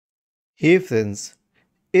Hey friends,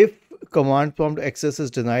 if command prompt access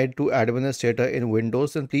is denied to administrator in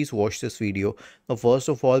Windows, then please watch this video. Now, first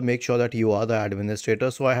of all, make sure that you are the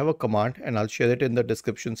administrator. So I have a command and I'll share it in the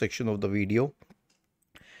description section of the video.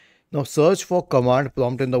 Now search for command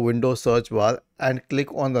prompt in the Windows search bar and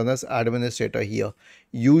click on run as administrator here.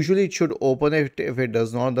 Usually it should open it. If it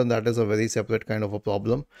does not, then that is a very separate kind of a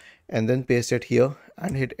problem. And then paste it here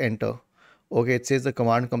and hit enter. Okay, it says the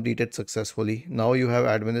command completed successfully. Now you have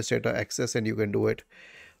administrator access and you can do it.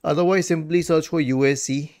 Otherwise, simply search for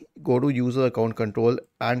UAC, go to user account control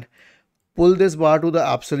and pull this bar to the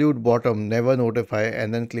absolute bottom, never notify,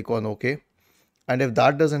 and then click on OK. And if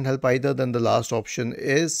that doesn't help either, then the last option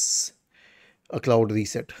is a cloud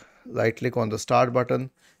reset. Right click on the start button,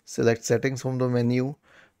 select settings from the menu,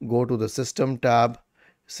 go to the system tab,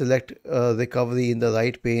 select recovery in the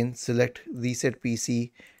right pane, select reset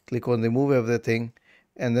PC, click on remove everything,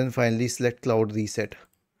 and then finally select cloud reset.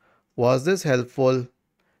 Was this helpful?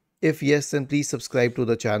 If yes, then please subscribe to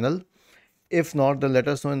the channel. If not, then let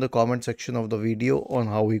us know in the comment section of the video on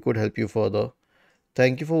how we could help you further.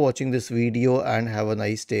 Thank you for watching this video and have a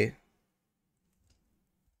nice day.